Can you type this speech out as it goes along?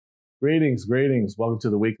Greetings, greetings. Welcome to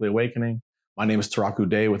the Weekly Awakening. My name is Taraku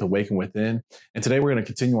Day with Awaken Within. And today we're going to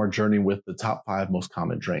continue our journey with the top 5 most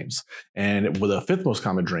common dreams. And with the 5th most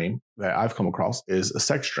common dream that I've come across is a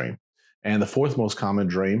sex dream. And the 4th most common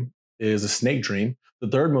dream is a snake dream. The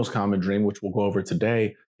 3rd most common dream, which we'll go over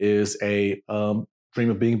today, is a dream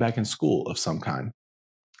of being back in school of some kind.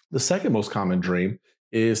 The 2nd most common dream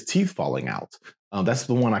is teeth falling out. That's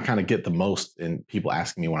the one I kind of get the most in people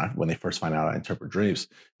asking me when they first find out I interpret dreams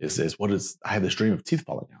is I have this dream of teeth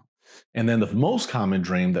falling out. And then the most common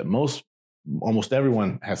dream that almost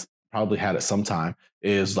everyone has probably had at some time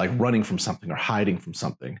is like running from something or hiding from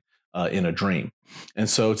something in a dream. And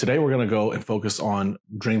so today we're going to go and focus on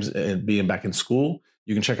dreams and being back in school.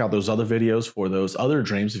 You can check out those other videos for those other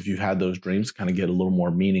dreams if you've had those dreams, kind of get a little more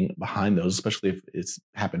meaning behind those, especially if it's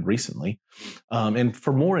happened recently. And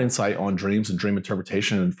for more insight on dreams and dream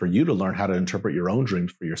interpretation, and for you to learn how to interpret your own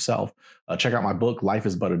dreams for yourself, check out my book, Life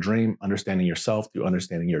is But a Dream, Understanding Yourself Through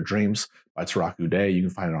Understanding Your Dreams by Taraku Day. You can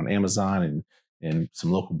find it on Amazon and in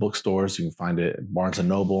some local bookstores. You can find it at Barnes &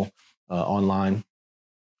 Noble online.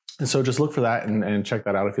 And so just look for that and check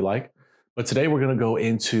that out if you like. But today we're going to go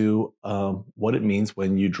into what it means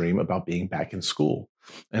when you dream about being back in school.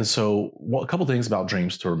 And so a couple things about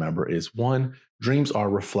dreams to remember is, one, dreams are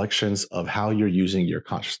reflections of how you're using your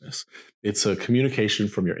consciousness. It's a communication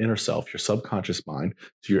from your inner self, your subconscious mind,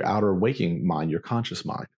 to your outer waking mind, your conscious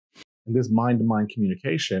mind. And this mind-to-mind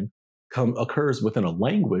communication occurs within a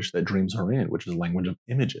language that dreams are in, which is a language of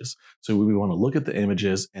images. So we want to look at the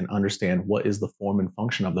images and understand what is the form and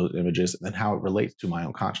function of those images and then how it relates to my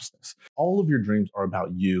own consciousness. All of your dreams are about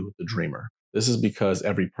you, the dreamer. This is because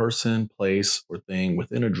every person, place, or thing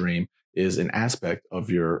within a dream is an aspect of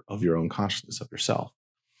your own consciousness, of yourself.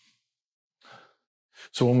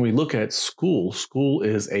 So when we look at school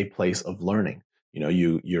is a place of learning.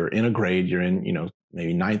 You're in a grade, you're in,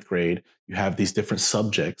 maybe 9th grade, you have these different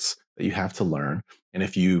subjects that you have to learn. And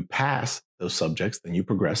if you pass those subjects, then you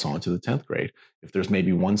progress on to the 10th grade. If there's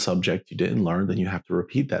maybe one subject you didn't learn, then you have to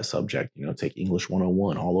repeat that subject, take English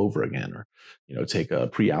 101 all over again, or, take a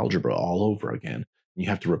pre-algebra all over again. And you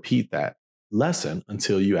have to repeat that lesson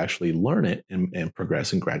until you actually learn it and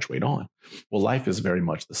progress and graduate on. Well, life is very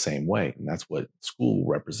much the same way. And that's what school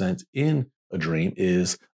represents in a dream,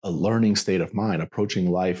 is a learning state of mind, approaching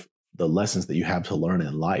life, the lessons that you have to learn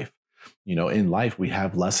in life. In life, we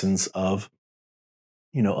have lessons of,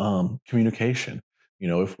 communication.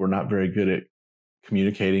 If we're not very good at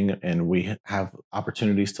communicating and we have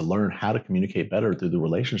opportunities to learn how to communicate better through the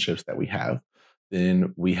relationships that we have,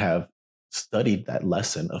 then we have studied that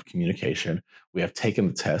lesson of communication. We have taken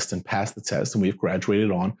the test and passed the test, and we've graduated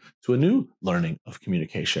on to a new learning of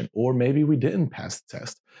communication. Or maybe we didn't pass the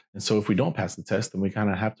test. And so if we don't pass the test, then we kind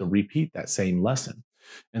of have to repeat that same lesson.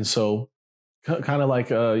 And so kind of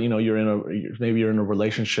like, maybe you're in a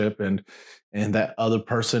relationship and that other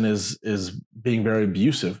person is being very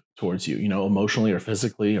abusive towards you, emotionally or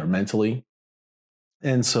physically or mentally.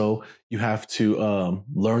 And so you have to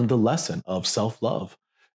learn the lesson of self-love.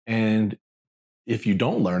 And if you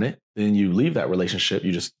don't learn it, then you leave that relationship.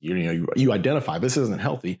 You identify this isn't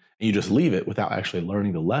healthy, and you just leave it without actually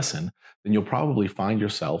learning the lesson. Then you'll probably find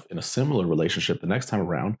yourself in a similar relationship the next time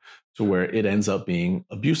around, to where it ends up being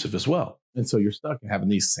abusive as well. And so you're stuck in having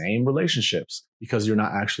these same relationships because you're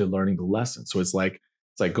not actually learning the lesson. So it's like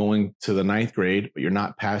going to the 9th grade, but you're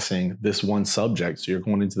not passing this one subject. So you're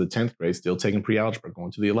going into the 10th grade, still taking pre-algebra,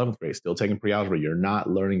 going to the 11th grade, still taking pre-algebra. You're not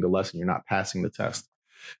learning the lesson. You're not passing the test.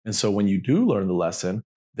 And so when you do learn the lesson,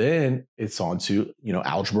 then it's on to,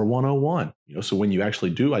 algebra 101. So when you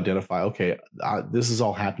actually do identify, okay, this is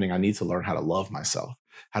all happening, I need to learn how to love myself,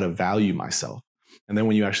 how to value myself. And then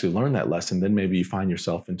when you actually learn that lesson, then maybe you find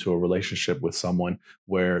yourself into a relationship with someone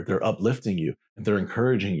where they're uplifting you and they're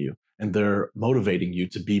encouraging you and they're motivating you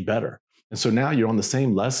to be better. And so now you're on the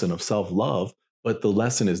same lesson of self-love, but the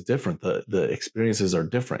lesson is different. The experiences are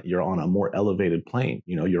different. You're on a more elevated plane.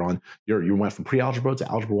 You went from pre-algebra to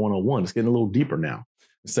algebra 101. It's getting a little deeper now.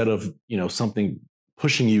 Instead of, something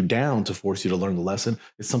pushing you down to force you to learn the lesson,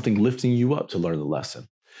 it's something lifting you up to learn the lesson.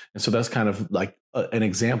 And so that's kind of like an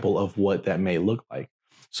example of what that may look like.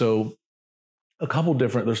 So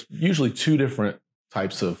there's usually 2 different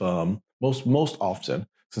types of, most often,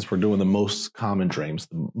 since we're doing the most common dreams,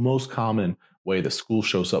 the most common way that school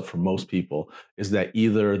shows up for most people is that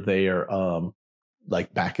either they are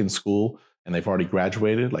like back in school and they've already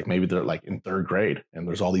graduated, like maybe they're like in 3rd grade and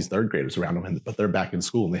there's all these 3rd graders around them, but they're back in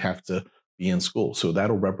school and they have to be in school. So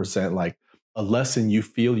that'll represent like a lesson you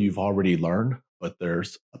feel you've already learned, but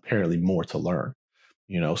there's apparently more to learn.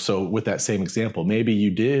 So with that same example, maybe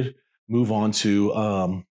you did move on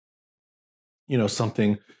to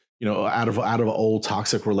something, out of an old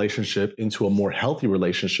toxic relationship into a more healthy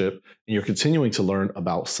relationship, and you're continuing to learn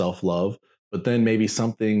about self-love, but then maybe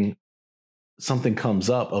something comes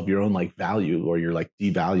up of your own like value, or you're like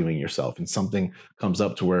devaluing yourself, and something comes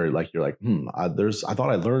up to where like you're like, I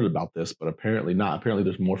thought I learned about this, but apparently not. Apparently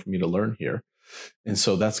there's more for me to learn here. And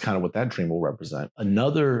so that's kind of what that dream will represent.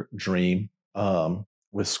 Another dream,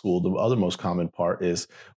 with school, the other most common part is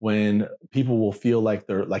when people will feel like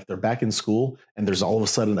they're back in school, and there's all of a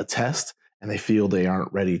sudden a test, and they feel they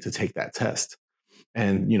aren't ready to take that test.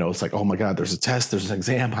 And it's like, oh my God, there's a test, there's an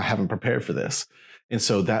exam, I haven't prepared for this. And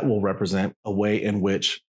so that will represent a way in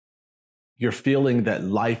which you're feeling that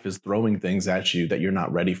life is throwing things at you that you're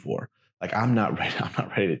not ready for. Like, I'm not ready, I'm not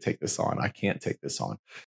ready to take this on, I can't take this on.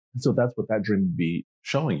 And so that's what that dream will be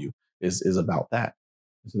showing you, is about that.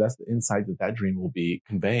 And so that's the insight that that dream will be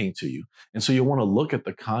conveying to you. And so you'll want to look at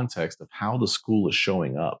the context of how the school is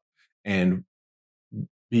showing up, and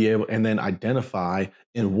be able, and then identify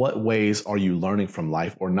in what ways are you learning from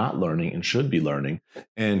life or not learning and should be learning,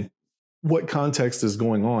 and what context is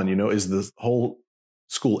going on. Is this whole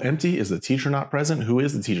school empty? Is the teacher not present? Who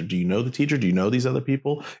is the teacher? Do you know the teacher? Do you know these other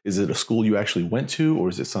people? Is it a school you actually went to, or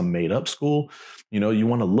is it some made up school? You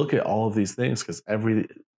want to look at all of these things, because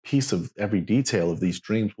every detail of these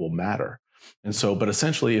dreams will matter. And so, but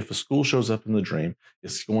essentially, if a school shows up in the dream,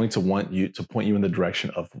 it's going to want you to point you in the direction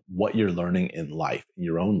of what you're learning in life, in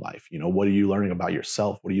your own life. What are you learning about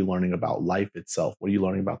yourself? What are you learning about life itself? What are you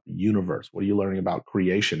learning about the universe? What are you learning about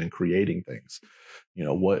creation and creating things?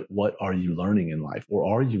 What are you learning in life,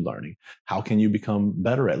 or are you learning? How can you become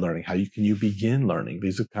better at learning? Can you begin learning?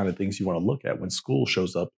 These are the kind of things you want to look at when school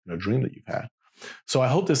shows up in a dream that you've had. So I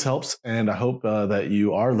hope this helps, and I hope that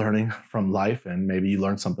you are learning from life, and maybe you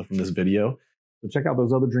learned something from this video. So check out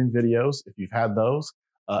those other dream videos if you've had those.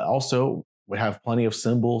 Also, we have plenty of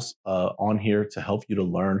symbols on here to help you to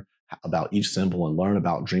learn about each symbol and learn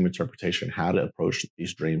about dream interpretation, how to approach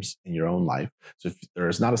these dreams in your own life. So if there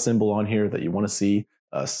is not a symbol on here that you want to see,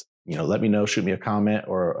 let me know. Shoot me a comment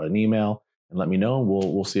or an email, and let me know.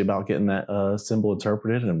 We'll see about getting that symbol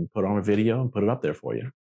interpreted and put on a video and put it up there for you.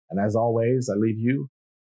 And as always, I leave you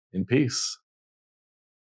in peace.